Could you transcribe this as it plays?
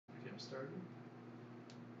started.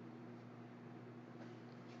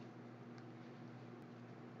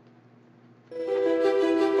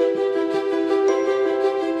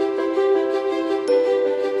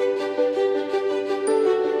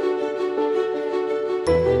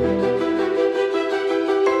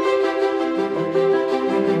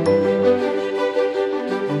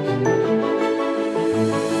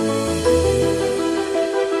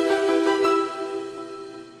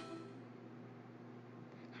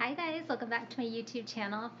 Hi guys, welcome back to my YouTube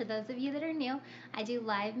channel. For those of you that are new, I do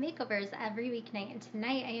live makeovers every weeknight, and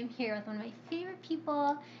tonight I am here with one of my favorite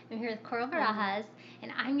people. I'm here with Coral Barajas,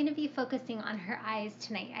 and I'm going to be focusing on her eyes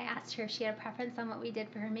tonight. I asked her if she had a preference on what we did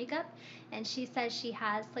for her makeup, and she says she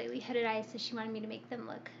has slightly hooded eyes, so she wanted me to make them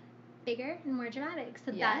look bigger and more dramatic.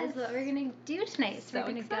 So that is what we're going to do tonight. So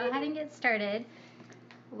we're going to go ahead and get started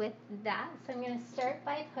with that. So I'm going to start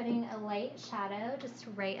by putting a light shadow just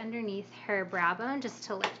right underneath her brow bone just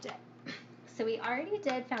to lift it. So we already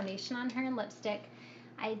did foundation on her and lipstick.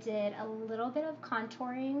 I did a little bit of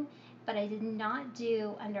contouring, but I did not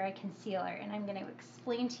do under eye concealer, and I'm going to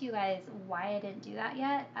explain to you guys why I didn't do that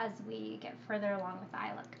yet as we get further along with the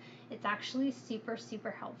eye look. It's actually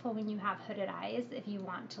super helpful when you have hooded eyes if you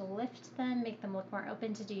want to lift them, make them look more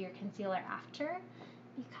open, to do your concealer after,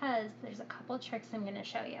 because there's a couple tricks I'm going to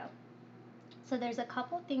show you. So there's a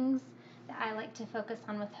couple things that I like to focus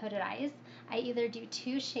on with hooded eyes. I either do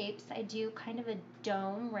two shapes. I do kind of a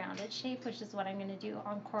dome rounded shape, which is what I'm going to do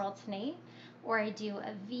on Coral tonight, or I do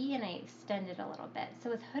a V and I extend it a little bit. So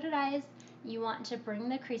with hooded eyes, you want to bring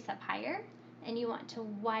the crease up higher and you want to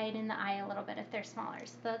widen the eye a little bit if they're smaller.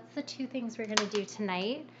 So that's the two things we're going to do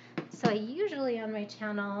tonight. So I usually on my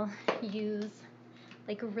channel use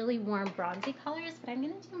like really warm bronzy colors, but I'm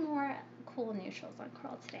going to do more cool neutrals on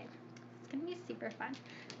Coral today. It's going to be super fun.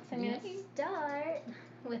 So I'm going to start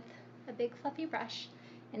with a big fluffy brush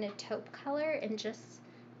in a taupe color and just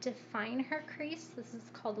define her crease. This is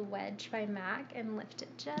called Wedge by MAC, and lift it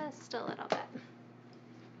just a little bit.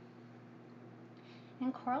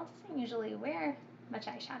 And Coral doesn't usually wear much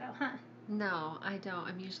eyeshadow, huh? No, I don't.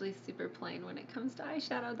 I'm usually super plain when it comes to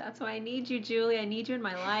eyeshadow. That's why I need you, Julie. I need you in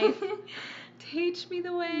my life. Teach me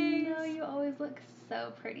the ways. No, you always look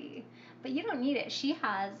so pretty. But you don't need it. She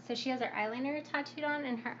has her eyeliner tattooed on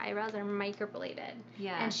and her eyebrows are microbladed.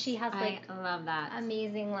 Yeah. And she has like I love that.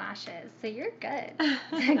 Amazing lashes. So you're good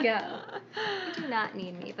to go. You do not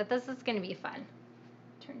need me, but this is going to be fun.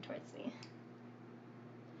 Turn towards me.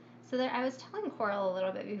 So there, I was telling Coral a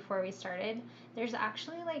little bit before we started, there's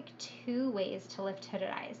actually like two ways to lift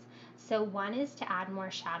hooded eyes. So one is to add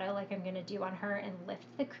more shadow like I'm going to do on her and lift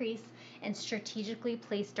the crease and strategically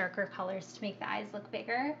place darker colors to make the eyes look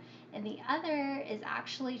bigger. And the other is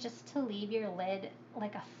actually just to leave your lid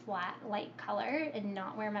like a flat light color and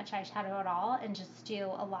not wear much eyeshadow at all and just do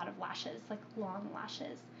a lot of lashes, like long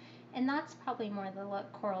lashes. And that's probably more the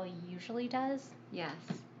look Coral usually does. Yes.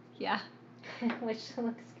 Yeah. Which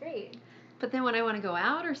looks great. But then when I want to go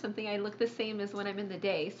out or something, I look the same as when I'm in the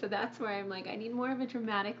day. So that's where I'm like, I need more of a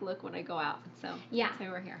dramatic look when I go out. So yeah, that's why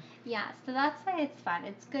we're here. Yeah, so that's why it's fun.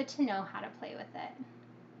 It's good to know how to play with it.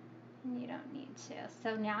 And you don't need to.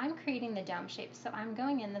 So now I'm creating the dome shape. So I'm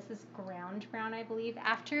going in, this is ground brown, I believe.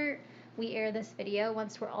 After we air this video,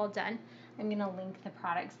 once we're all done, I'm going to link the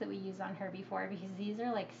products that we used on her before, because these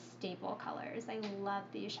are like staple colors. I love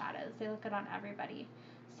these shadows. They look good on everybody.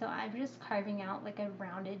 So I'm just carving out like a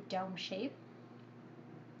rounded dome shape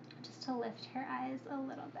just to lift her eyes a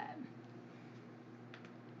little bit.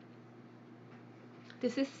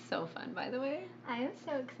 This is so fun, by the way. I am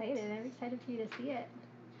so excited. I'm excited for you to see it.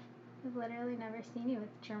 I've literally never seen you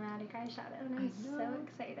with dramatic eyeshadow, and I'm so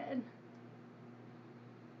excited.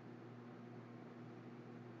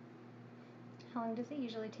 How long does it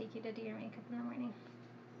usually take you to do your makeup in the morning?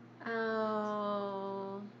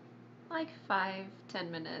 Oh, like 5-10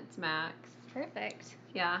 minutes max. Perfect.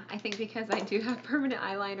 Yeah, I think because I do have permanent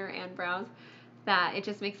eyeliner and brows, that it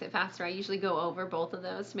just makes it faster. I usually go over both of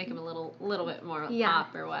those to make them a little bit more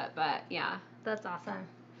pop or what, but yeah. That's awesome.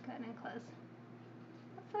 Go ahead and close.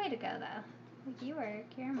 That's the way to go, though. Like, you work,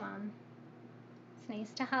 you're a mom. It's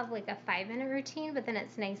nice to have like a 5-minute routine, but then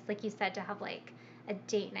it's nice, like you said, to have like a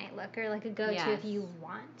date night look or like a go-to if you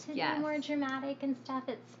want to do more dramatic and stuff.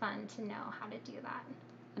 It's fun to know how to do that.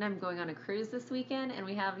 And I'm going on a cruise this weekend, and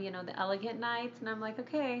we have, the elegant nights, and I'm like,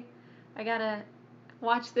 okay, I gotta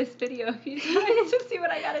watch this video a few times to see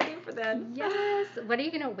what I gotta do for them. Yes. What are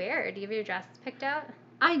you gonna wear? Do you have your dress picked out?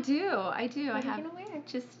 I do. What are you gonna wear?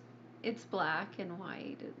 It's black and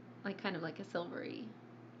white, like kind of like a silvery,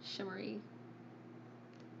 shimmery.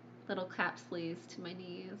 little cap sleeves to my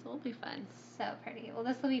knees. It'll be fun. So pretty. Well,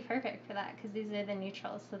 this will be perfect for that because these are the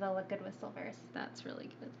neutrals, so they'll look good with silvers. That's really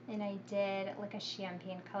good. And I did like a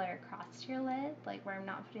champagne color across your lid, like where I'm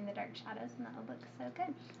not putting the dark shadows, and that would look so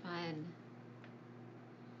good. Fun.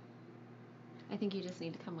 I think you just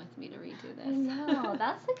need to come with me to redo this. I know.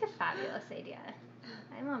 That's like a fabulous idea.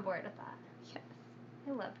 I'm on board with that. Yes.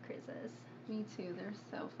 I love cruises. Me too. They're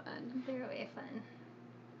so fun. They're way fun.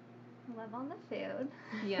 Love all the food.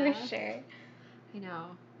 Yeah. For sure. I know.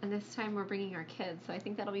 And this time we're bringing our kids, so I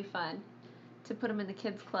think that'll be fun to put them in the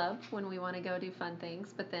kids club when we want to go do fun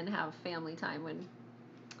things, but then have family time when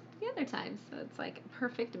the other times. So it's like a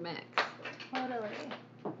perfect mix. Totally.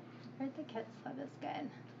 I heard the kids club is good.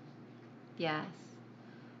 Yes.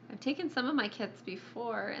 I've taken some of my kids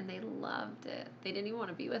before and they loved it. They didn't even want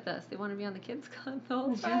to be with us. They want to be on the kids club the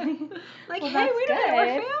whole time. Like, well, hey, wait a minute,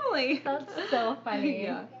 we're family. That's so funny.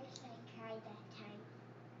 Yeah.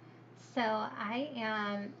 So I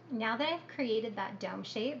am, now that I've created that dome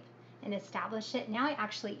shape and established it, now I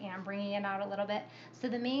actually am bringing it out a little bit. So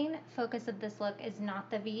the main focus of this look is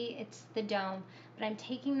not the V, it's the dome. But I'm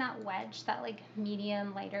taking that wedge, that like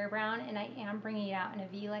medium lighter brown, and I am bringing it out in a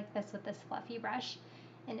V like this with this fluffy brush.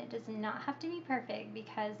 And it does not have to be perfect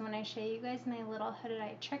because when I show you guys my little hooded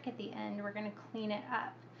eye trick at the end, we're going to clean it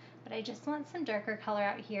up. But I just want some darker color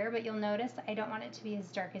out here, but you'll notice I don't want it to be as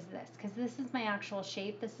dark as this because this is my actual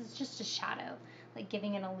shape. This is just a shadow, like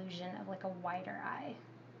giving an illusion of like a wider eye.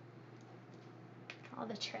 All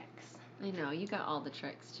the tricks. I know, you got all the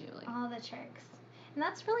tricks, Julie. All the tricks. And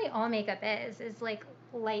that's really all makeup is like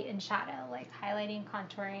light and shadow, like highlighting,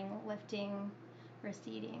 contouring, lifting,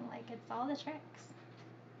 receding. Like it's all the tricks.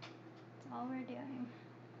 It's all we're doing.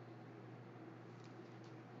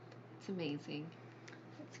 It's amazing.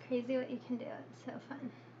 It's crazy what you can do. It's so fun.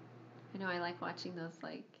 I know, I like watching those,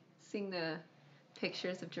 like, seeing the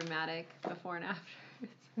pictures of dramatic before and after.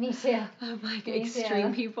 Me too. Of like Me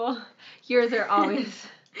extreme too. people. Yours are always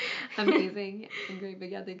amazing and great, but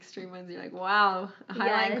yeah, the extreme ones, you're like, wow, a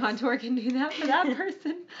highline contour can do that for that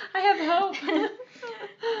person. I have hope.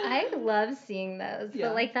 I love seeing those,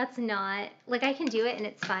 but like that's not like I can do it and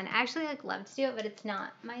it's fun. I actually like love to do it, but it's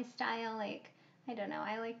not my style. Like I don't know.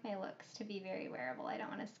 I like my looks to be very wearable. I don't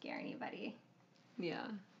want to scare anybody. Yeah.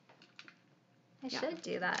 I should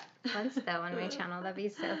do that once though on my channel. That'd be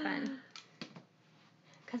so fun.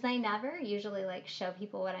 Because I never usually like show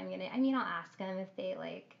people what I'm gonna. I mean, I'll ask them if they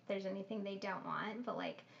like. If there's anything they don't want, but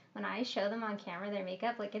like when I show them on camera their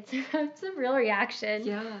makeup, like it's a real reaction.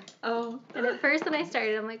 Yeah. Oh. And at first when I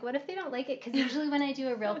started, I'm like, what if they don't like it? Because usually when I do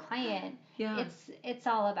a real client, it's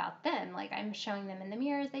all about them. Like I'm showing them in the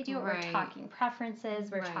mirror as they do it. We're talking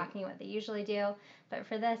preferences. We're talking what they usually do. But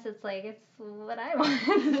for this, it's like it's what I want.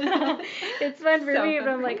 So it's fun for me, but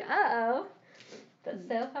I'm like, uh-oh. But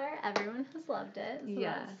so far, everyone has loved it. So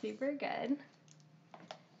that's super good.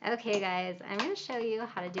 Okay, guys, I'm going to show you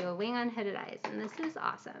how to do a wing on hooded eyes. And this is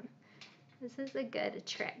awesome. This is a good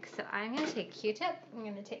trick. So I'm going to take a Q-tip. I'm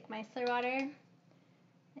going to take micellar water.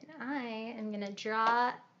 And I am going to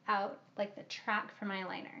draw out like the track for my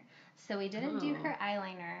eyeliner. So we didn't do her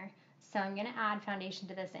eyeliner. So I'm going to add foundation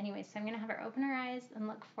to this anyway. So I'm going to have her open her eyes and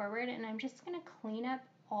look forward. And I'm just going to clean up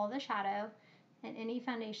all the shadow and any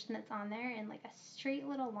foundation that's on there in like a straight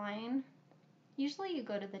little line. Usually you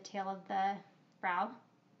go to the tail of the brow,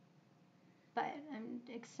 but I'm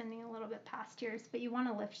extending a little bit past yours, but you want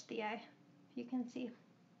to lift the eye, if you can see.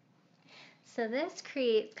 So this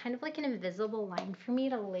creates kind of like an invisible line for me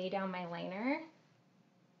to lay down my liner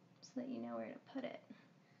so that you know where to put it.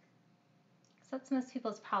 So that's most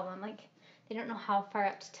people's problem. Like, they don't know how far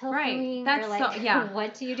up to tilt the wing, or like,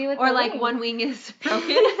 what do you do with the wing? Or like one wing is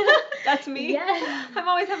broken. That's me. Yeah. I'm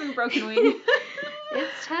always having broken wing.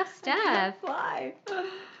 It's tough stuff. I can't fly.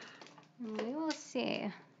 We will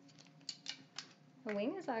see. The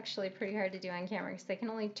wing is actually pretty hard to do on camera because I can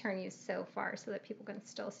only turn you so far so that people can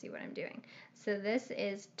still see what I'm doing. So this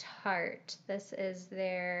is Tarte. This is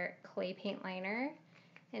their clay paint liner.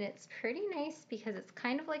 And it's pretty nice because it's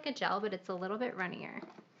kind of like a gel, but it's a little bit runnier.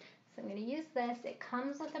 So I'm going to use this. It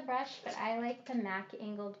comes with a brush, but I like the MAC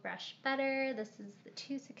angled brush better. This is the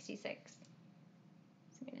 266.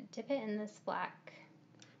 So I'm going to dip it in this black.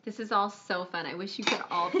 This is all so fun. I wish you could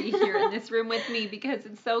all be here in this room with me because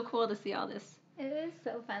it's so cool to see all this. It is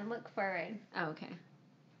so fun. Look forward. Oh, okay.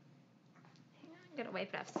 Hang on, I'm going to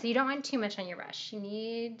wipe it off. So you don't want too much on your brush. You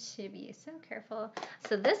need to be so careful.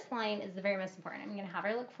 So this line is the very most important. I'm going to have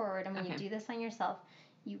her look forward, and when you do this on yourself,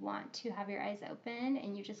 you want to have your eyes open,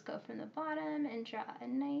 and you just go from the bottom and draw a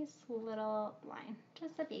nice little line,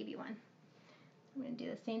 just a baby one. I'm going to do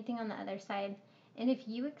the same thing on the other side. And if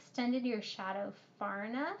you extended your shadow far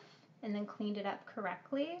enough and then cleaned it up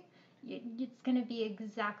correctly, it's going to be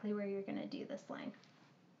exactly where you're going to do this line.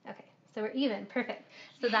 Okay, so we're even. Perfect.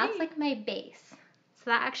 So that's like my base. So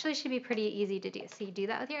that actually should be pretty easy to do. So you do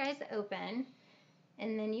that with your eyes open,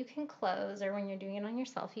 and then you can close, or when you're doing it on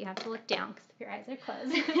yourself, you have to look down because if your eyes are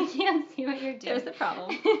closed, you can't see what you're doing. There's the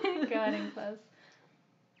problem. Go ahead and close.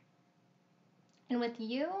 And with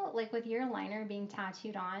you, like with your liner being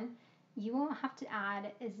tattooed on, you won't have to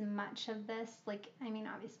add as much of this. Like, I mean,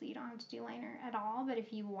 obviously you don't have to do liner at all, but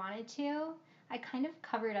if you wanted to, I kind of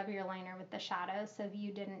covered up your liner with the shadow, so if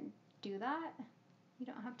you didn't do that, you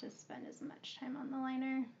don't have to spend as much time on the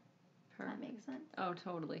liner. Does that make sense? Oh,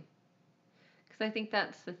 totally. Because I think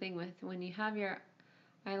that's the thing with when you have your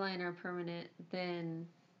eyeliner permanent, then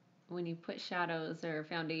when you put shadows or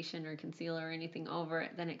foundation or concealer or anything over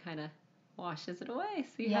it, then it kind of washes it away.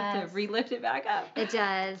 So you have to re-lift it back up. It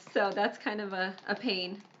does. So that's kind of a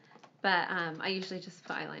pain. But I usually just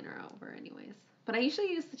put eyeliner over anyways. But I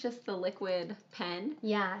usually use just the liquid pen.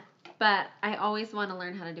 Yeah. But I always want to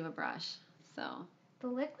learn how to do a brush. So the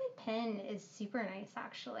liquid pen is super nice,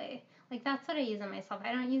 actually. Like, that's what I use on myself.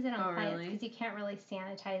 I don't use it on clients because you can't really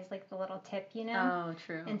sanitize, like, the little tip, you know? Oh,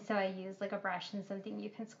 true. And so I use, like, a brush and something you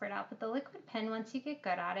can squirt out. But the liquid pen, once you get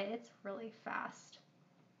good at it, it's really fast.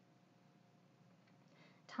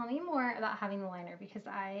 Tell me more about having the liner, because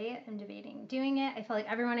I am debating doing it. I feel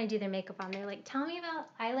like everyone I do their makeup on, they're like, tell me about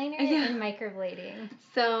eyeliner and microblading.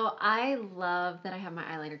 So I love that I have my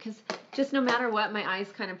eyeliner because just no matter what, my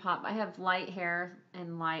eyes kind of pop. I have light hair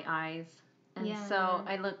and light eyes. And so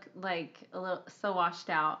I look like a little so washed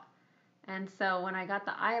out. And so when I got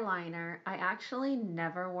the eyeliner, I actually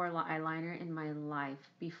never wore eyeliner in my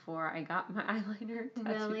life before I got my eyeliner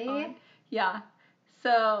tattooed on. Yeah.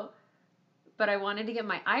 So, but I wanted to get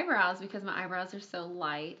my eyebrows because my eyebrows are so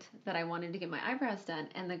light that I wanted to get my eyebrows done.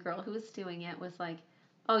 And the girl who was doing it was like,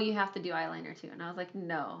 oh, you have to do eyeliner too. And I was like,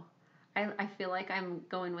 no. I feel like I'm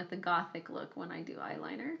going with the gothic look when I do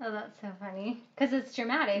eyeliner. Oh, that's so funny. Because it's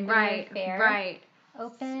dramatic. Right, fair, right.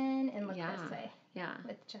 Open and look this way. Yeah.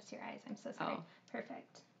 With just your eyes. I'm so sorry. Oh.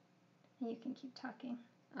 Perfect. And you can keep talking.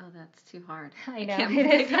 Oh, that's too hard. I know.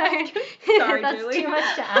 It is hard. Sorry, that's Julie. Too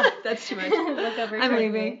much to ask. That's too much. Look over. I'm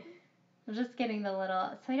leaving. I'm just getting the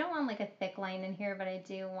little, so I don't want like a thick line in here, but I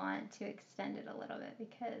do want to extend it a little bit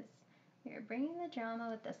because we're bringing the drama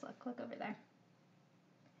with this look. Look over there.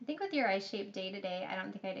 I think with your eye shape day to day, I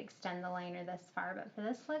don't think I'd extend the liner this far, but for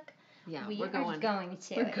this look, we're going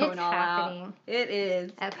to. We're going all happening. Out. It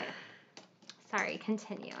is. Okay. Sorry,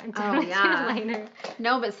 continue. I'm done with your liner.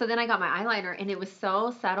 No, but so then I got my eyeliner, and it was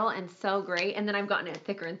so subtle and so great, and then I've gotten it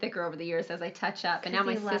thicker and thicker over the years as I touch up, and now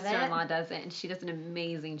my sister-in-law does it, and she does an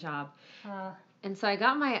amazing job. And so I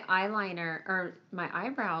got my eyeliner, or my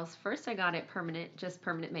eyebrows, first I got it permanent, just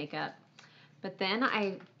permanent makeup, but then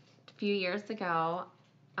a few years ago,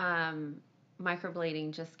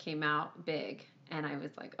 microblading just came out big, and I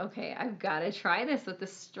was like, okay, I've got to try this with the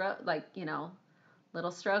stroke, like, you know,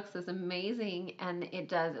 little strokes is amazing, and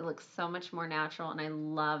it looks so much more natural, and I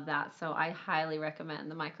love that. So I highly recommend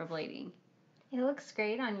the microblading. It looks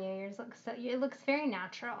great on you. It looks very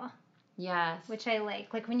natural. Yes. Which I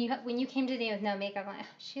like. Like when you came today with no makeup, I'm like,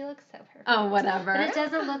 oh, she looks so perfect. Oh, whatever. But it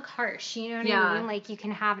doesn't look harsh. You know what I mean? Like you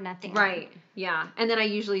can have nothing. Right. On. Yeah. And then I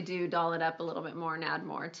usually do doll it up a little bit more and add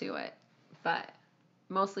more to it, but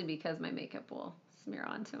mostly because my makeup will smear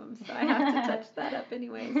onto them, so I have to touch that up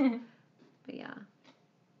anyways. But yeah.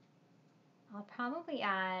 I'll probably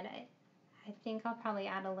add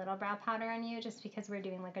a little brow powder on you just because we're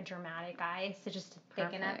doing like a dramatic eye, so just to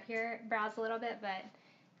thicken up your brows a little bit, but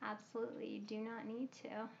absolutely you do not need to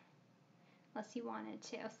unless you wanted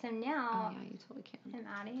to. So now you totally can. I'm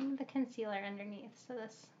adding the concealer underneath, so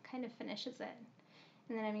this kind of finishes it.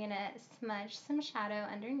 And then I'm going to smudge some shadow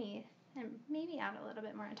underneath and maybe add a little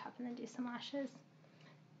bit more on top and then do some lashes.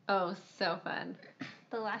 Oh, so fun.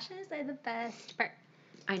 The lashes are the best part.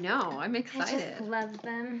 I know. I'm excited. I just love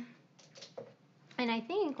them. And I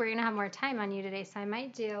think we're going to have more time on you today, so I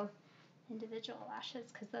might do individual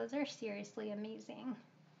lashes because those are seriously amazing.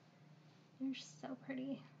 They're so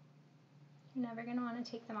pretty. You're never going to want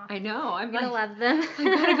to take them off. I know. I'm going to love them. I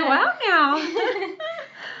got to go out now.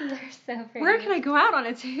 They're so pretty. Where can I go out on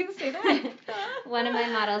a Tuesday night? One of my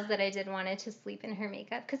models that I did wanted to sleep in her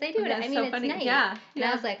makeup because I do it. I mean, it's night. Yeah. And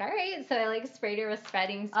I was like, all right. So I like sprayed her with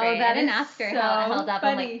setting spray. I didn't ask her how it held up.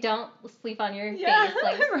 I'm like, don't sleep on your face.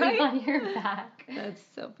 Like sleep on your back. That's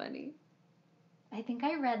so funny. I think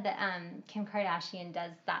I read that Kim Kardashian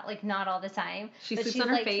does that, like not all the time. She sleeps on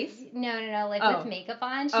her face? No, like with makeup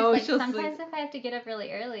on. She's like, sometimes if I have to get up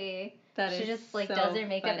really early, That she is just like so does her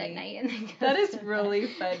makeup funny. at night and then goes That is to bed. really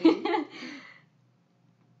funny.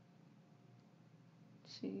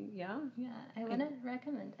 Yeah. Yeah, I wouldn't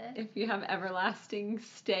recommend it. If you have everlasting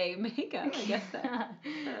stay makeup, I guess that.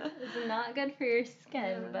 It's not good for your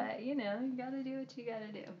skin, but you know, you gotta do what you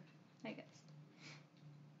gotta do, I guess.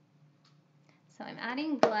 So I'm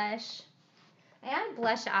adding blush. I add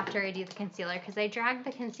blush after I do the concealer because I drag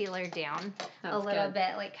the concealer down a little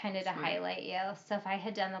bit, like kind of to highlight you. So if I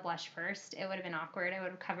had done the blush first, it would have been awkward. I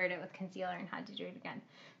would have covered it with concealer and had to do it again.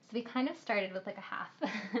 So we kind of started with like a half,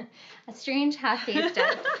 a strange half face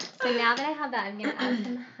done. So now that I have that, I'm going to add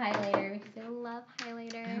some highlighter because I love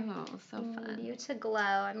highlighter. Oh, so fun. I need you to glow.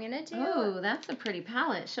 I'm going to do... Oh, that's a pretty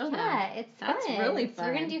palette. Show them. Yeah, it's fun. That's really fun. So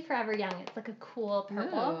we're going to do Forever Young. It's like a cool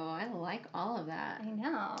purple. Oh, I like all of that. I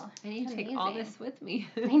know. I need to take all this with me.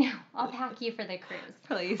 I know. I'll pack you for the cruise.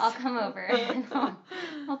 Please. I'll come over and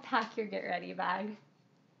I'll pack your get ready bag.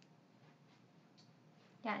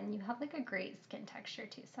 Yeah, and you have like a great skin texture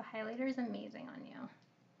too, so highlighter is amazing on you.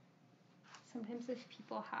 Sometimes if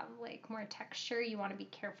people have like more texture, you want to be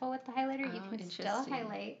careful with the highlighter. You can still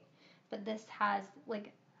highlight, but this has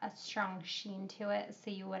like a strong sheen to it,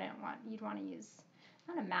 so you'd want to use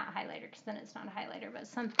not a matte highlighter because then it's not a highlighter, but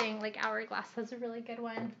something like Hourglass has a really good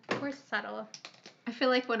one, or subtle. I feel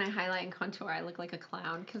like when I highlight and contour, I look like a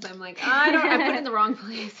clown because I'm like, I put it in the wrong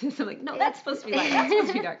places. I'm like, no, that's supposed to be light. That's supposed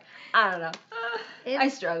to be dark. I don't know. I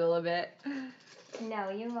struggle a bit. No,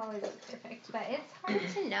 you always look perfect, but it's hard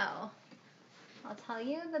to know. I'll tell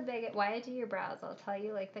you why I do your brows. I'll tell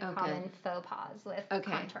you like the common faux pas with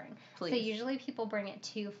contouring. Please. So usually people bring it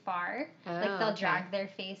too far. Like they'll drag their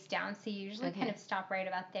face down. So you usually kind of stop right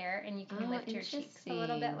about there and you can lift your cheeks a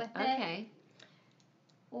little bit with it.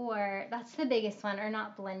 Or that's the biggest one, or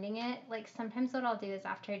not blending it. Like sometimes what I'll do is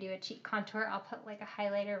after I do a cheek contour, I'll put like a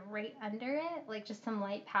highlighter right under it, like just some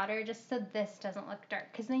light powder, just so this doesn't look dark.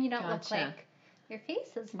 Because then you don't look like your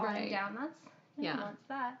face is falling down. No one wants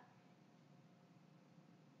that.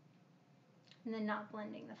 And then not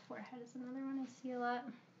blending the forehead is another one I see a lot.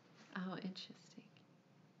 Oh, interesting.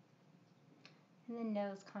 And then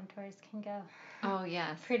nose contours can go. Oh,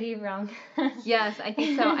 yes. Pretty wrong. Yes, I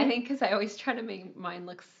think so. I think because I always try to make mine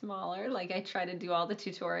look smaller. Like I try to do all the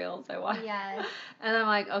tutorials I watch. Yes. And I'm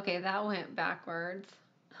like, okay, that went backwards.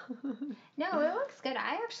 No, it looks good.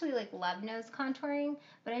 I actually like love nose contouring,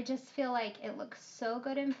 but I just feel like it looks so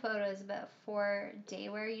good in photos, but for day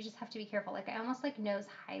wear, you just have to be careful. Like I almost like nose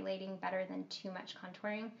highlighting better than too much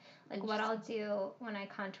contouring. Like what I'll do when I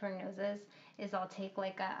contour noses is I'll take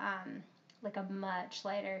like a much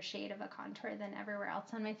lighter shade of a contour than everywhere else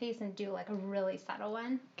on my face and do like a really subtle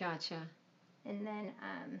one. Gotcha. And then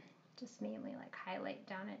just mainly like highlight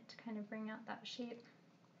down it to kind of bring out that shape.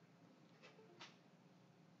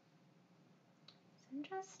 I'm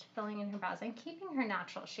just filling in her brows and keeping her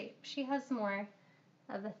natural shape. She has more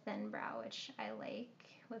of a thin brow, which I like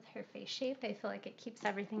with her face shape. I feel like it keeps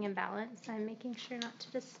everything in balance. So I'm making sure not to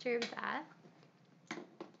disturb that. I'm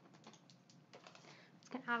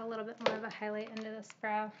just going to add a little bit more of a highlight into this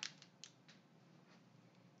brow.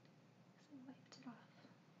 I wiped it off.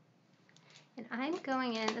 And I'm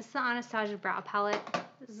going in, this is the Anastasia Brow Palette.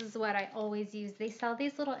 This is what I always use. They sell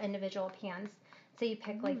these little individual pans. So you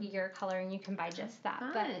pick like your color and you can buy just that.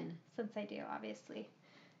 But since I do, obviously,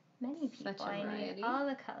 many people, I need all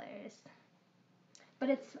the colors.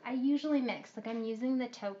 But I usually mix. Like I'm using the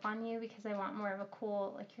taupe on you because I want more of a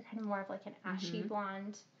cool, like you're kind of more of like an ashy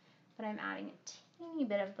blonde. But I'm adding a teeny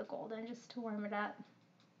bit of the golden just to warm it up.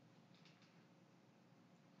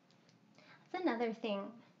 That's another thing,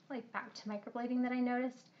 like back to microblading that I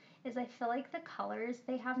noticed. Is I feel like the colors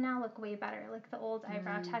they have now look way better. Like the old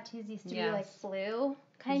eyebrow tattoos used to be like blue,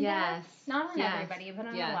 kind of. Not on everybody, but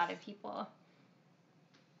on a lot of people.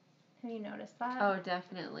 Have you noticed that? Oh,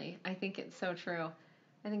 definitely. I think it's so true.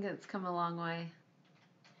 I think it's come a long way.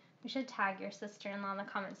 We should tag your sister-in-law in the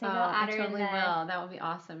comments. Maybe I'll add her totally will. That would be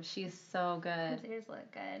awesome. She's so good. His ears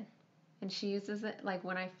look good. And she uses it, like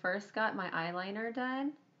when I first got my eyeliner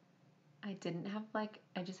done, I didn't have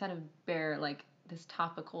I just had a bare, this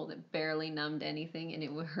topical that barely numbed anything and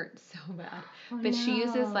it would hurt so bad. But she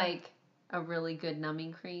uses a really good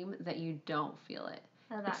numbing cream that you don't feel it.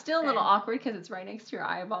 Oh, it's still a little awkward because it's right next to your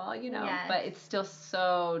eyeball, but it's still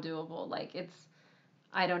so doable.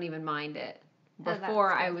 I don't even mind it.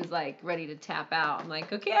 Before I was ready to tap out. I'm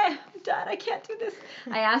like, okay, I'm done. I can't do this.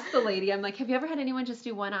 I asked the lady, I'm like, have you ever had anyone just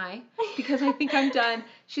do one eye? Because I think I'm done.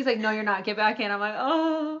 She's like, no, you're not. Get back in. I'm like,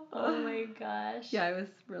 oh. Oh my gosh. Yeah, I was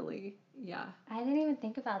really, yeah. I didn't even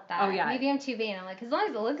think about that. Oh, yeah. Maybe I'm too vain. I'm like, as long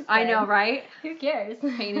as it looks good. I know, right? Who cares?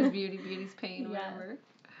 Pain is beauty, beauty's pain, whatever.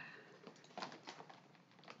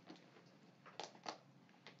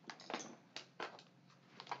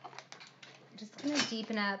 just going to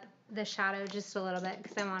deepen up the shadow just a little bit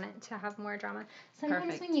because I want it to have more drama. Sometimes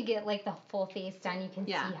Perfect. when you get like the full face done, you can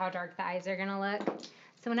see how dark the eyes are going to look.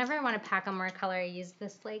 So whenever I want to pack on more color, I use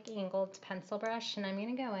this like angled pencil brush, and I'm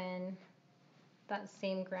going to go in that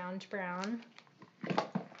same ground brown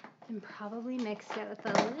and probably mix it with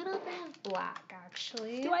a little bit of black,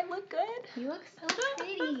 actually. Do I look good? You look so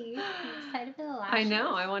pretty. I'm excited for the lashes. I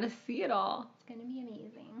know. I want to see it all. It's going to be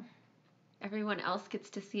amazing. Everyone else gets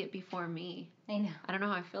to see it before me. I know. I don't know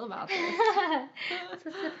how I feel about this. It's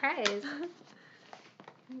a surprise.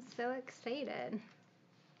 I'm so excited.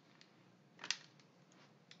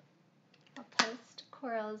 I'll post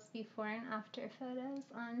Coral's before and after photos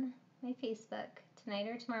on my Facebook tonight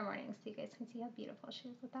or tomorrow morning so you guys can see how beautiful she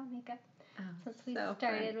is without makeup. Oh, Since we so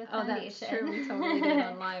started fun. with Oh, foundation. that's true. We totally did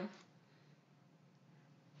on live.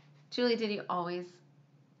 Julie, did you always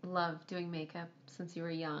love doing makeup since you were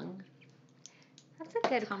young? That's a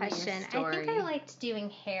good question. I think I liked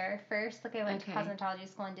doing hair first. Like I went to cosmetology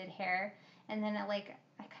school and did hair, and then I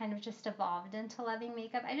kind of just evolved into loving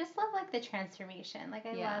makeup. I just love like the transformation. Like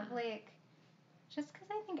I love like just because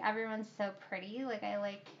I think everyone's so pretty. Like I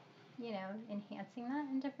like enhancing that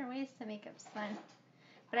in different ways. So makeup's fun.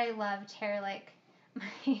 But I loved hair. Like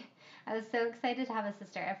I was so excited to have a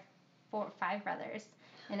sister. I have 5 brothers,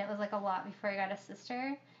 and it was like a lot before I got a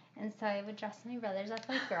sister. And so I would dress my brothers up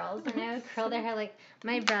like girls, and I would curl their hair. Like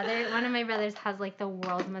one of my brothers has like the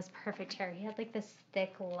world's most perfect hair. He had like this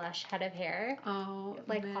thick, lush head of hair,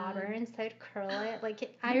 like auburn. So I'd curl it.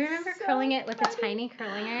 I remember curling it with a tiny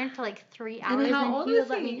curling iron for like 3 hours. And how old he would was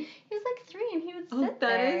let he? me. He was like 3, and he would sit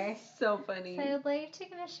there. That is so funny. So I would like to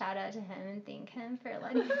give a shout out to him and thank him for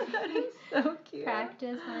letting That me is so cute.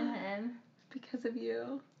 practice on him. Because of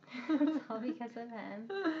you. It's all because of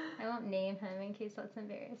him. I won't name him in case that's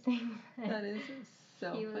embarrassing. That is so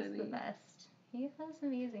funny. He was the best. He has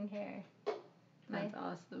amazing hair. That's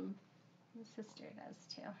awesome. My sister does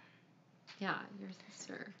too. Yeah, your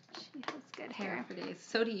sister. She has good hair for days.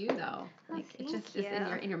 So do you though. Like it just you.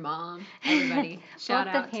 is in your mom. Everybody. Shout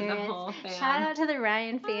out to the whole fam. Shout out to the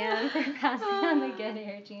Ryan fam for passing on the good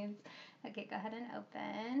hair genes. Okay, go ahead and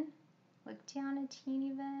open. Look down a teeny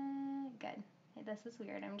bit. Good. Hey, this is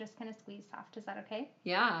weird. I'm just going to squeeze soft. Is that okay?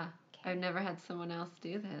 Yeah. Okay. I've never had someone else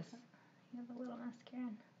do this. You have a little mascara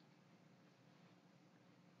in.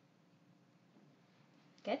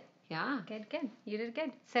 Good? Yeah. Good. You did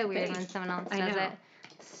good. So weird when someone else does it.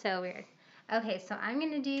 So weird. Okay, so I'm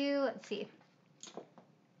going to do, let's see.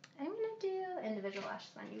 I'm going to do individual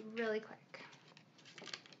lashes on you really quick.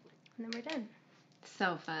 And then we're done.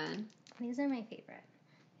 So fun. These are my favorite.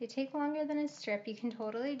 They take longer than a strip. You can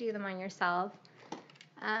totally do them on yourself.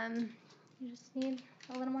 You just need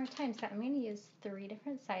a little more time. So I'm going to use 3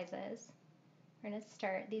 different sizes. We're going to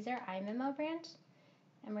start. These are iMemo brand.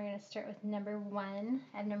 And we're going to start with number 1.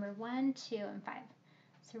 I have number 1, 2, and 5.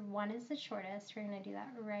 So 1 is the shortest. We're going to do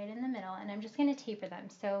that right in the middle. And I'm just going to taper them.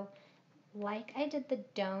 So like I did the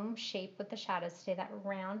dome shape with the shadows today, that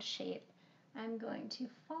round shape, I'm going to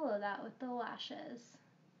follow that with the lashes.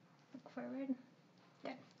 Look forward.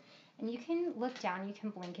 Good. And you can look down, you can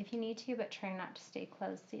blink if you need to, but try not to stay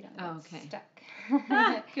closed so you don't get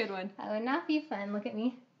stuck. Good one. That would not be fun. Look at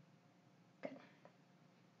me. Good.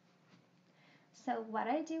 So what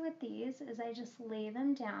I do with these is I just lay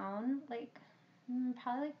them down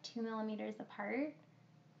probably 2 millimeters apart,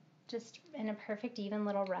 just in a perfect even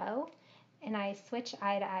little row. And I switch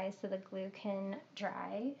eye to eye so the glue can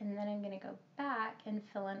dry. And then I'm going to go back and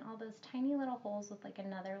fill in all those tiny little holes with like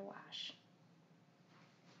another lash.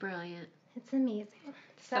 Brilliant. It's amazing.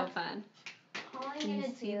 So fun. All I'm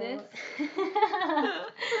going to see this?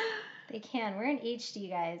 They can. We're in HD,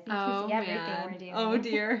 guys. You can see everything we're doing. Oh,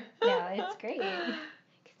 dear. Yeah, it's great. You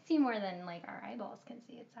can see more than like our eyeballs can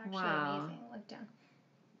see. It's actually amazing. Look down.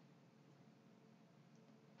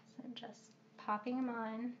 So I'm just popping them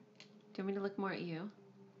on. Do you want me to look more at you?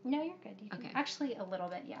 No, you're good. You can, actually, a little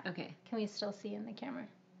bit, yeah. Okay. Can we still see in the camera?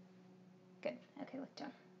 Good. Okay, look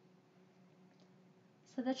down.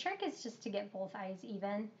 So the trick is just to get both eyes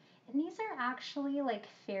even. And these are actually like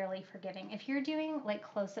fairly forgiving. If you're doing like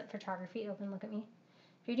close-up photography, look at me.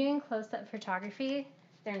 If you're doing close-up photography,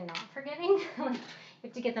 they're not forgiving. You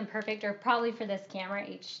have to get them perfect, or probably for this camera,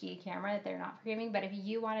 HD camera, they're not forgiving. But if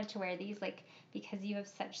you wanted to wear these, like because you have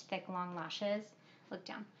such thick, long lashes, look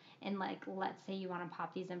down. And like, let's say you want to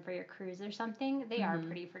pop these in for your cruise or something, they are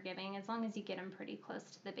pretty forgiving as long as you get them pretty close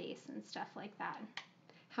to the base and stuff like that.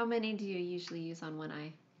 How many do you usually use on one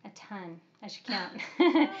eye? A ton. I should count.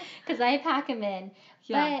 Because I pack them in.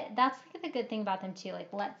 Yeah. But that's like the good thing about them too. Like,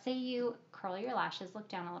 let's say you curl your lashes, look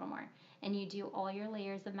down a little more, and you do all your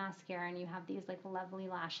layers of mascara and you have these like lovely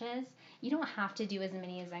lashes, you don't have to do as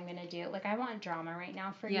many as I'm going to do. Like I want drama right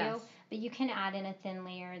now for you, but you can add in a thin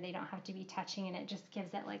layer. They don't have to be touching, and it just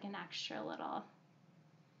gives it like an extra little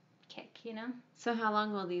kick, you know? So how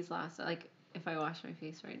long will these last? Like if I wash my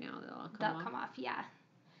face right now, they'll come off, yeah.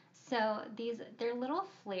 So they're little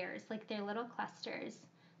flares, like they're little clusters.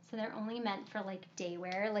 So they're only meant for like day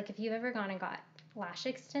wear. Like if you've ever gone and got lash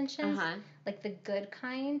extensions, like the good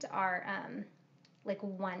kind are like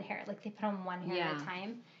one hair, like they put on one hair at a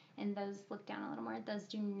time. And those, look down a little more, those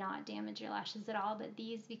do not damage your lashes at all. But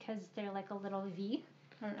these, because they're like a little V,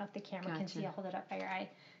 I don't know if the camera can see, I'll hold it up by your eye.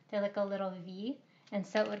 They're like a little V. And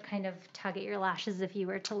so it would kind of tug at your lashes if you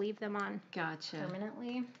were to leave them on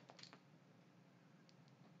permanently.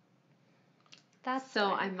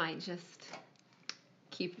 So I might just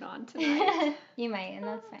keep it on tonight. You might, and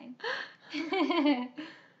that's fine. I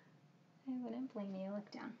wouldn't blame you. Look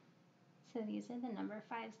down. So these are the number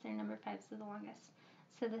 5s. They're number 5s are the longest.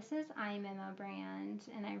 So this is iMemo brand,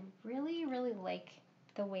 and I really, really like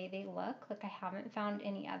the way they look. Like I haven't found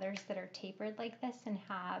any others that are tapered like this and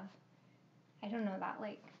have, I don't know, that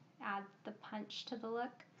like add the punch to the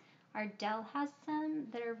look. Ardell has some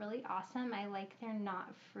that are really awesome. I like they're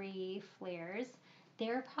not free flares.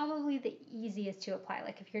 They're probably the easiest to apply.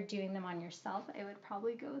 Like if you're doing them on yourself, I would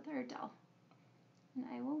probably go with Ardell. And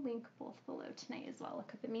I will link both below tonight as well.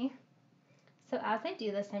 Look up at me. So as I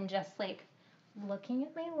do this, I'm just like looking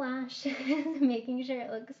at my lashes, making sure it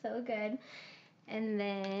looks so good. And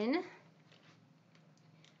then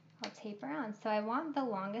I'll taper on. So I want the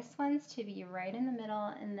longest ones to be right in the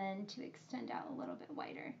middle and then to extend out a little bit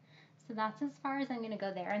wider. So that's as far as I'm going to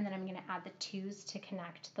go there, and then I'm going to add the 2s to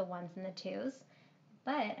connect the 1s and the 2s.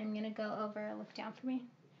 But I'm going to go over, look down for me.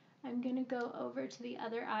 I'm going to go over to the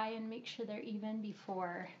other eye and make sure they're even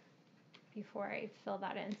before I fill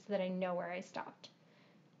that in so that I know where I stopped.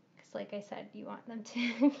 Because like I said, you want them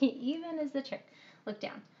to be even is the trick. Look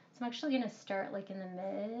down. So I'm actually going to start like in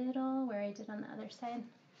the middle where I did on the other side.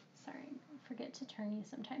 Sorry, I forget to turn you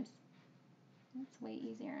sometimes. It's way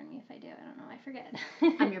easier on me if I do. I don't know. I forget.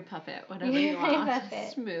 I'm your puppet. Whatever you want.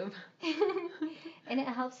 Just move. And it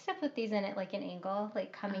helps to put these in at like an angle,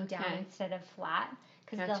 like coming down instead of flat,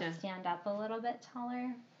 because they'll stand up a little bit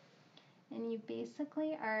taller. And you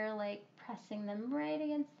basically are like pressing them right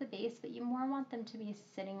against the base, but you more want them to be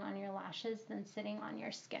sitting on your lashes than sitting on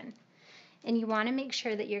your skin. And you want to make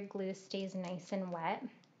sure that your glue stays nice and wet,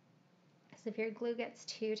 because if your glue gets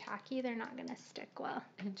too tacky, they're not going to stick well.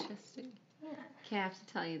 Interesting. Yeah. Okay, I have to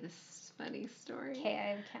tell you this funny story. Okay,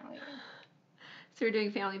 I can't wait. So we're doing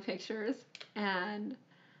family pictures, and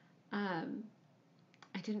I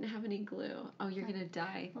didn't have any glue. Oh, you're gonna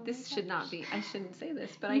die. This should not be. I shouldn't say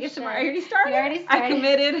this, but I guess I already started. You already started. I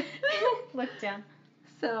committed. Look down.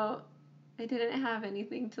 So I didn't have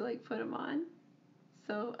anything to like put them on.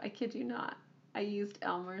 So I kid you not, I used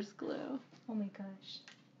Elmer's glue. Oh my gosh.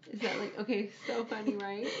 Is that like, okay, so funny,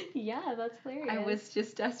 right? Yeah, that's hilarious. I was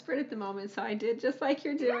just desperate at the moment, so I did just like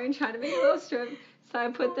you're doing, trying to make a little strip. So I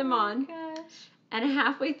put them on. Oh gosh. And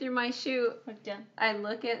halfway through my shoot, Look down. I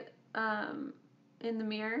look at in the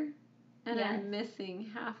mirror, and I'm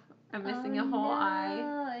missing a whole eye.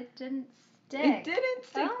 Oh, it didn't stick. It didn't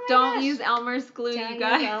stick. Oh Don't use Elmer's glue, Don't you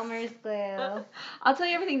guys. use Elmer's glue. I'll tell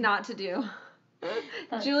you everything not to do.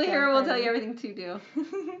 Julie here will tell you everything to do.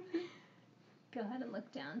 Go ahead and look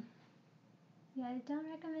down. Yeah, I don't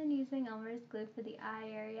recommend using Elmer's glue for the eye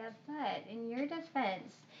area, but in your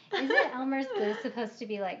defense, isn't Elmer's glue supposed to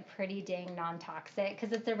be like pretty dang non-toxic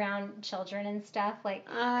because it's around children and stuff? Like,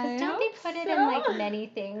 because don't they put it in like many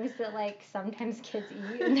things that like sometimes kids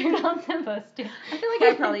eat and they're not supposed to? I feel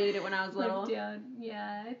like I probably ate it when I was little. Look down.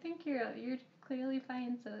 Yeah, I think you're clearly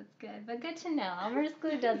fine, so it's good. But good to know. Elmer's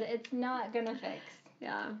glue does it. It's not gonna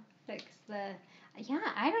fix the. Yeah,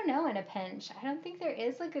 I don't know in a pinch. I don't think there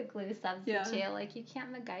is like a glue substitute. Yeah. Like you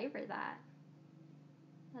can't MacGyver that.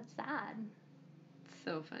 That's sad.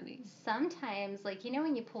 So funny. Sometimes, like, you know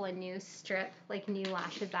when you pull a new strip, like new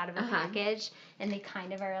lashes out of a package, and they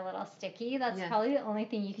kind of are a little sticky? That's probably the only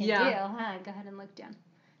thing you can do. Huh? Go ahead and look down.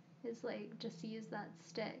 Is like just use that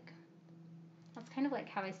stick. That's kind of like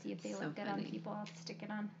how I see if they look good on people. I'll stick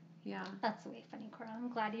it on. Yeah. That's way funny, Coral. I'm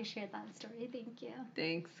glad you shared that story. Thank you.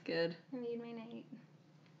 Thanks. Good. It made my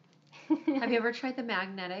night. Have you ever tried the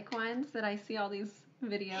magnetic ones that I see all these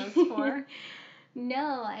videos for?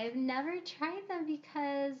 No, I've never tried them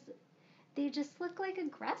because they just look like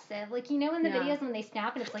aggressive. Like, you know in the videos when they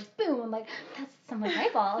snap and it's like, boom, I'm like, that's someone's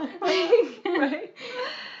eyeball. Right.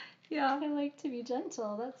 Yeah. I like to be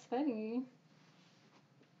gentle. That's funny.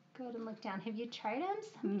 Go ahead and look down. Have you tried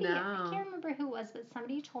them? No. I can't remember who it was, but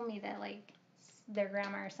somebody told me that like their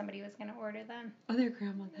grandma or somebody was going to order them. Oh, their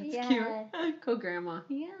grandma. That's Yeah. cute. Go grandma.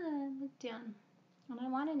 Yeah, look down. And I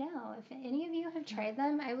want to know if any of you have tried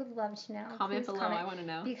them. I would love to know. Comment below. I want to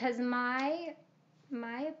know. Because my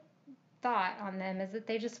thought on them is that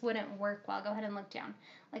they just wouldn't work well. Go ahead and look down.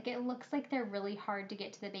 Like, it looks like they're really hard to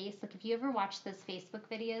get to the base. Like, if you ever watch those Facebook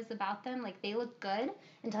videos about them, like, they look good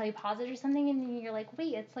until you pause it or something, and then you're like,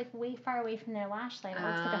 wait, it's like way far away from their lash line. It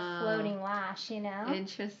looks like a floating lash, you know?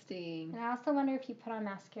 Interesting. And I also wonder if you put on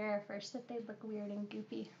mascara first, if they'd look weird and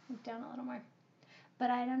goopy. Look down a little more.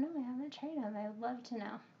 But I don't know. I haven't tried them. I would love to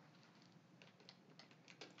know.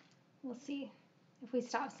 We'll see. If we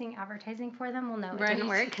stop seeing advertising for them, we'll know it didn't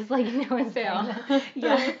work, because like no one's fail.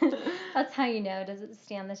 Yeah, that's how you know. Does it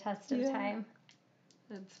stand the test of time?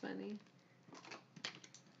 That's funny.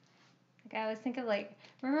 Like, I always think of like,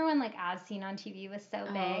 remember when like As Seen on TV was so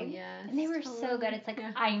big? Oh yes. And they were so good. It's like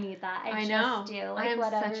I need that. I know. Just do. Like I'm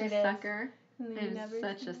whatever such it a is. sucker. I'm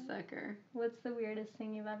such a sucker. What's the weirdest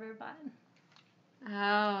thing you've ever bought?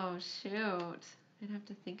 Oh shoot! I'd have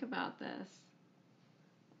to think about this.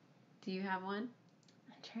 Do you have one?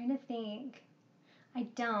 I'm trying to think. I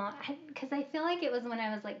don't, because I feel like it was when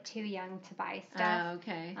I was like too young to buy stuff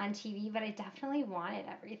on TV, but I definitely wanted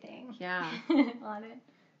everything. Yeah. Wanted.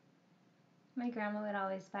 My grandma would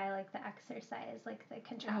always buy like the exercise, like the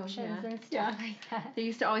contraptions and stuff like that. They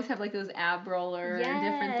used to always have like those ab roller and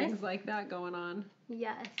different things like that going on.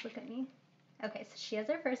 Yes, look at me. Okay, so she has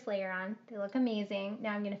her first layer on. They look amazing.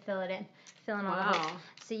 Now I'm gonna fill it in, fill in all of it.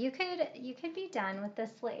 So you could be done with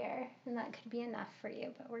this layer, and that could be enough for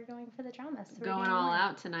you. But we're going for the drama. So we're going all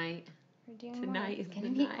out tonight. We're doing tonight more. It's is gonna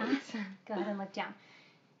the be night. awesome. Go ahead and look down.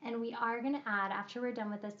 And we are going to add, after we're done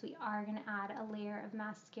with this, we are going to add a layer of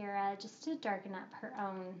mascara just to darken up her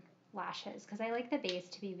own lashes, because I like the base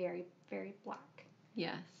to be very, very black.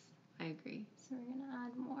 Yes, I agree. So we're going to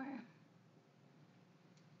add more.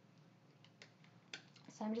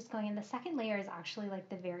 So I'm just going in. The second layer is actually like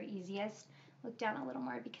the very easiest. Look down a little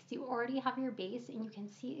more, because you already have your base and you can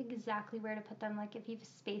see exactly where to put them. Like if you've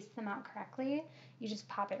spaced them out correctly, you just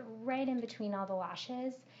pop it right in between all the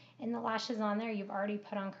lashes. And the lashes on there you've already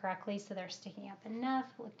put on correctly, so they're sticking up enough.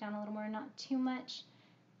 Look down a little more, not too much.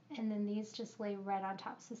 And then these just lay right on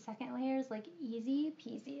top. So second layer is like easy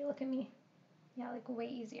peasy. Look at me. Yeah, like way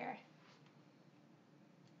easier.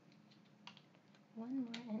 One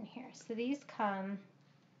more in here. So these come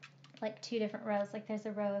like two different rows. Like there's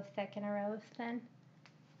a row of thick and a row of thin.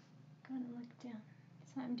 Go ahead and look down.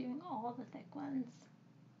 So I'm doing all the thick ones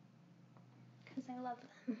because I love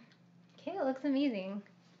them. Okay, it looks amazing.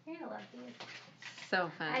 You're gonna love these. So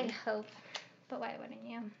fun. I hope. But why wouldn't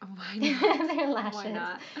you? Why not? They're lashes. Why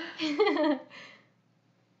not?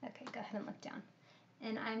 Okay, go ahead and look down.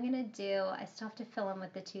 And I'm gonna do, I still have to fill them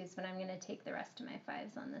with the 2s, but I'm gonna take the rest of my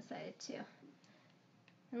 5s on this side too.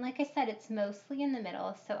 And like I said, it's mostly in the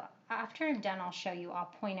middle, so after I'm done, I'll show you.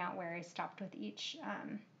 I'll point out where I stopped with each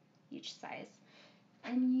size.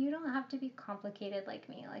 And you don't have to be complicated like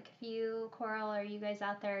me. Like if you, Coral, or you guys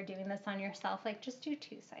out there are doing this on yourself, like just do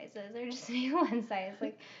 2 sizes or just do 1 size.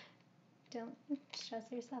 Like don't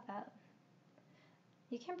stress yourself out.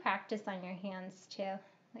 You can practice on your hands too.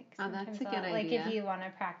 Like sometimes that's a good idea. Like if you want to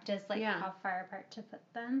practice like how far apart to put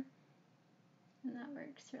them. And that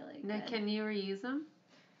works really now, good. can you reuse them?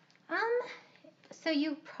 So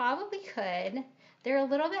you probably could. They're a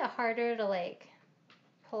little bit harder to like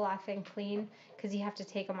pull off and clean because you have to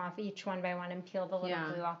take them off each one by one and peel the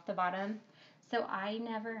little glue off the bottom. So I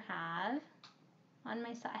never have on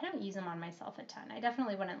myself. I don't use them on myself a ton. I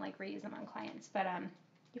definitely wouldn't like reuse them on clients, but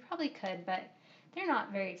you probably could, but they're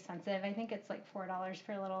not very expensive. I think it's like $4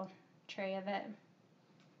 for a little tray of it.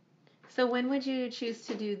 So when would you choose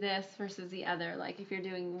to do this versus the other? Like if you're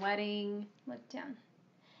doing wedding? Look down.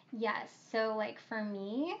 Yes. So like for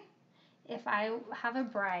me, if I have a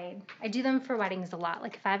bride, I do them for weddings a lot.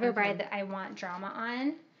 Like if I have a bride that I want drama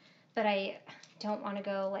on, but I don't want to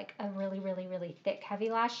go like a really, really, really thick, heavy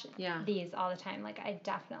lash, these all the time. Like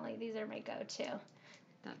these are my go-to.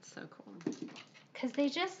 That's so cool. Because they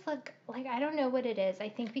just look, like, I don't know what it is. I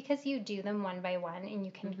think because you do them one by one and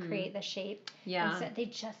you can create the shape. Yeah. So they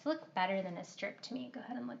just look better than a strip to me. Go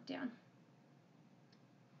ahead and look down.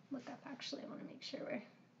 Look up, actually. I want to make sure we're,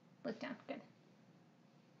 look down. Good.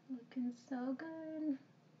 Looking so good.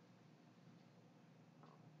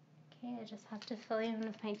 Okay, I just have to fill in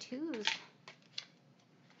with my 2s.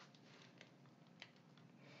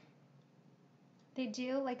 They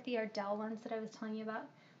do, like the Ardell ones that I was telling you about,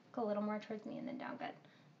 go a little more towards me and then down. Good.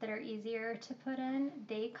 that are easier to put in.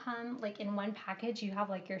 They come like in one package. You have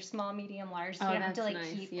like your small, medium, large, so you don't have to like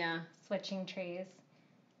nice. keep Yeah. switching trays.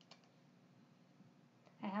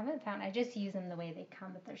 I haven't found, I just use them the way they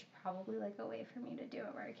come, but there's probably like a way for me to do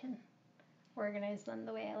it where I can organize them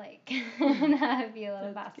the way I like and have it be a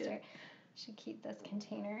little faster. Good. Should keep this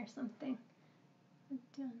container or something.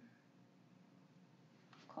 Done.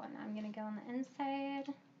 Cool, now I'm gonna go on the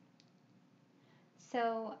inside.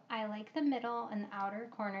 So I like the middle and the outer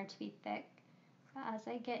corner to be thick. As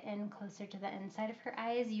I get in closer to the inside of her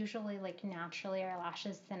eyes, usually like naturally our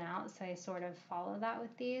lashes thin out, so I sort of follow that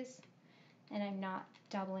with these. And I'm not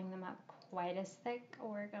doubling them up quite as thick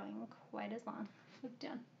or going quite as long. Look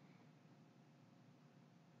down.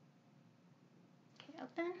 Okay,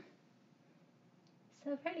 open.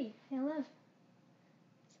 So pretty. I love.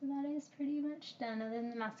 So that is pretty much done other than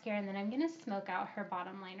the mascara. And then I'm going to smoke out her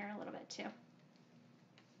bottom liner a little bit too. That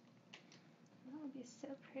would be so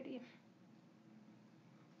pretty.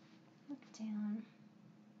 Look down.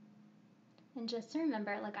 And just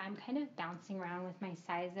remember, like I'm kind of bouncing around with my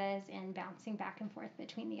sizes and bouncing back and forth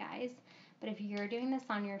between the eyes. But if you're doing this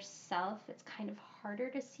on yourself, it's kind of harder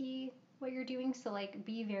to see what you're doing. So like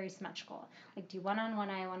be very symmetrical. Like do one on one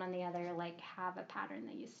eye, one on the other, like have a pattern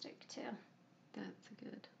that you stick to. That's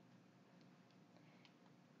good.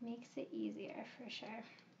 Makes it easier for sure.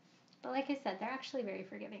 But like I said, they're actually very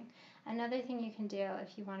forgiving. Another thing you can do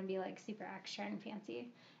if you want to be like super extra and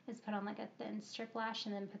fancy is put on like a thin strip lash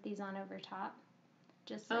and then put these on over top.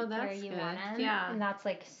 Just like where you want them. Yeah. And that's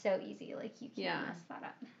like so easy. Like you can't mess that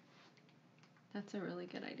up. That's a really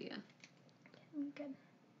good idea. Good.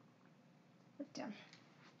 Look down.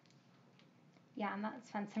 Yeah, and that's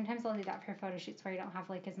fun. Sometimes I'll do that for photo shoots where I don't have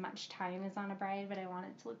like as much time as on a bride, but I want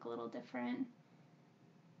it to look a little different.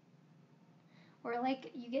 Or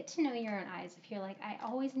like you get to know your own eyes. If you're like, I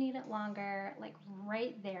always need it longer, like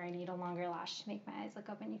right there I need a longer lash to make my eyes look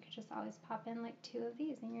open, you could just always pop in like 2 of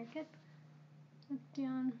these and you're good. Look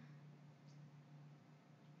down.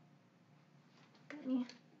 Got me.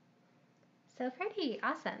 So pretty.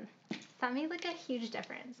 Awesome. That made like a huge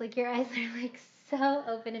difference. Like your eyes are like so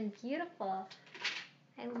open and beautiful.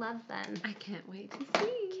 I love them. I can't wait to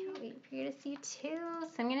see. Can't wait for you to see too.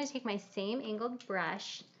 So I'm going to take my same angled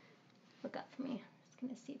brush. Look up for me. I'm just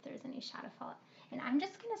going to see if there's any shadow fallout. And I'm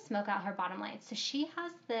just going to smoke out her bottom line. So she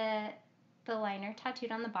has the liner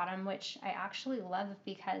tattooed on the bottom, which I actually love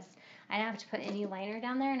because I don't have to put any liner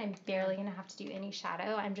down there and I'm barely going to have to do any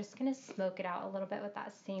shadow. I'm just going to smoke it out a little bit with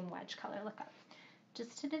that same wedge color. Look up.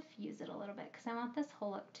 Just to diffuse it a little bit because I want this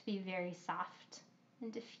whole look to be very soft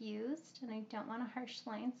and diffused and I don't want a harsh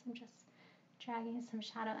line, so I'm just dragging some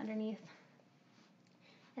shadow underneath.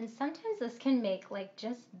 And sometimes this can make, like,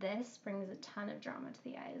 just this brings a ton of drama to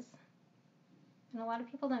the eyes. And a lot of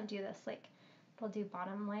people don't do this. Like, they'll do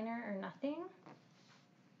bottom liner or nothing.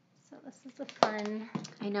 So this is a fun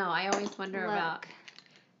I know. I always wonder look. about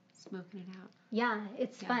smoking it out. Yeah,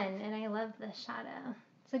 it's fun. And I love the shadow.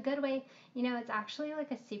 It's a good way. You know, it's actually,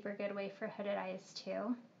 like, a super good way for hooded eyes,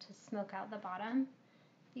 too, to smoke out the bottom.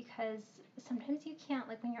 Because sometimes you can't,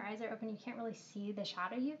 like when your eyes are open, you can't really see the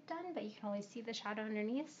shadow you've done, but you can always see the shadow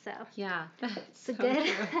underneath, so. Yeah, that's it's a good,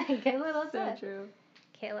 good little tip. So true.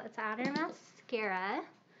 Okay, let's add our mascara.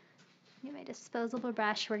 Get my disposable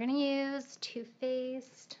brush. We're going to use Too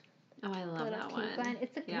Faced. Oh, I love that one.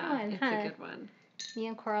 It's a good one, it's a good one. Me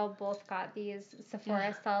and Coral both got these.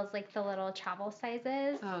 Sephora sells like the little travel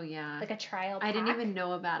sizes. Oh, yeah. Like a trial pack. I didn't even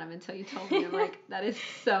know about them until you told me. I'm like, that is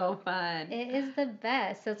so fun. It is the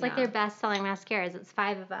best. So it's like their best-selling mascaras. It's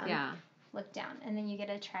 5 of them. Yeah. Look down. And then you get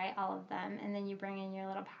to try all of them. And then you bring in your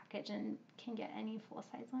little package and can get any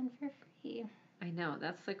full-size one for free. I know.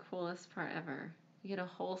 That's the coolest part ever. You get a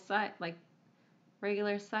whole size, like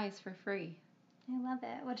regular size for free. I love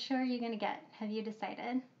it. What show are you going to get? Have you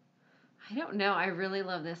decided? I don't know. I really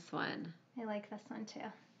love this one. I like this one too.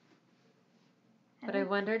 But I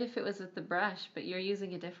wondered if it was with the brush, but you're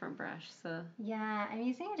using a different brush, so. Yeah, I'm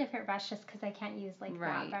using a different brush just because I can't use like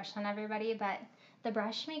that brush on everybody, but the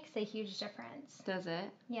brush makes a huge difference. Does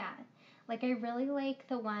it? Yeah. Like I really like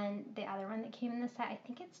the other one that came in the set. I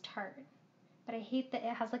think it's Tarte. But I hate that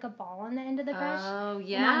it has like a ball on the end of the brush. Oh,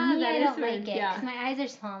 yeah. And on me, that I is don't weird. like it because my eyes are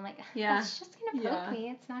small. I'm like, that's just going to poke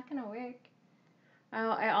me. It's not going to work.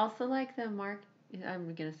 Oh, I also like the Marc,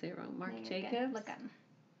 I'm going to say it wrong, Marc Jacobs. Look up.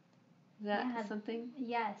 Is that something?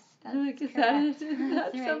 Yes, that's like, is correct.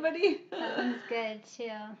 that right. somebody? That one's good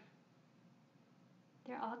too.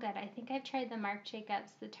 They're all good. I think I've tried the Marc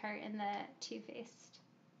Jacobs, the Tarte, and the Too Faced.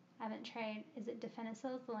 I haven't tried, is it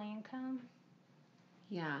Definisal's, the Lancome?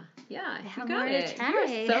 Yeah, you have got more it. to try.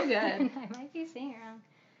 You're so good. I might be saying it wrong.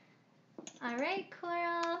 All right,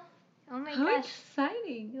 Coral. Oh my How gosh.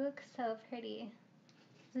 exciting. You look so pretty.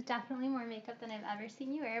 This is definitely more makeup than I've ever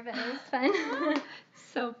seen you wear, but it was fun.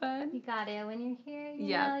 So fun. You got it. When you're here, you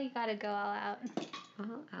Yeah. know, you got to go all out.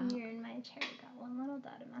 All When out. you're in my chair, you got one little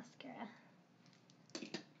dot of mascara.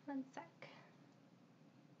 One sec.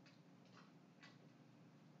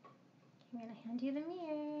 I'm going to hand you the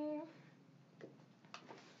mirror.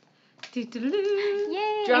 Doo-doo-doo.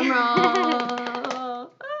 Yay! Drum roll.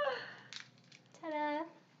 Ta-da!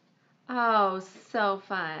 Oh, so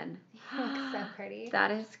fun. You look so pretty.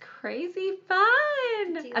 That is crazy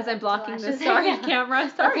fun. Do you As I'm like the blocking the lashes? sorry I know. camera.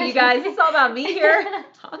 Sorry, you guys. It's all about me here.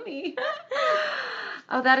 On me.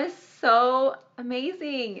 Oh, that is so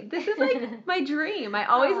amazing. This is like my dream. I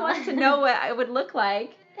always Aw. wanted to know what it would look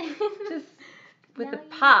like. Just with Now the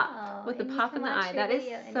you pop. know, With the and you pop can in the watch eye. your That is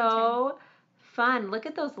video anytime. so fun. Look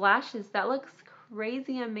at those lashes. That looks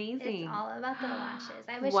crazy It's amazing. all about the lashes.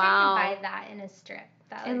 I wish I Wow. could buy that in a strip.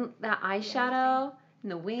 That And would that be eyeshadow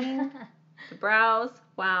and the wing, amazing. the brows.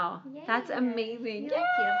 Wow. Yay. That's amazing. You Yay. look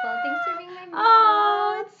beautiful. Thanks for being my model.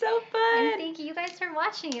 Oh, it's so And fun. thank you guys for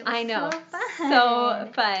watching. It was I know. so fun. So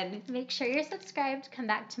fun. Make sure you're subscribed. Come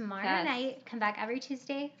back tomorrow Yes. night. Come back every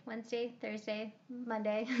Tuesday, Wednesday, Thursday,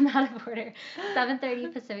 Monday. Not a order.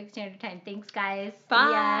 7:30 Pacific Standard Time. Thanks, guys. See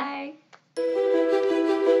ya. Bye.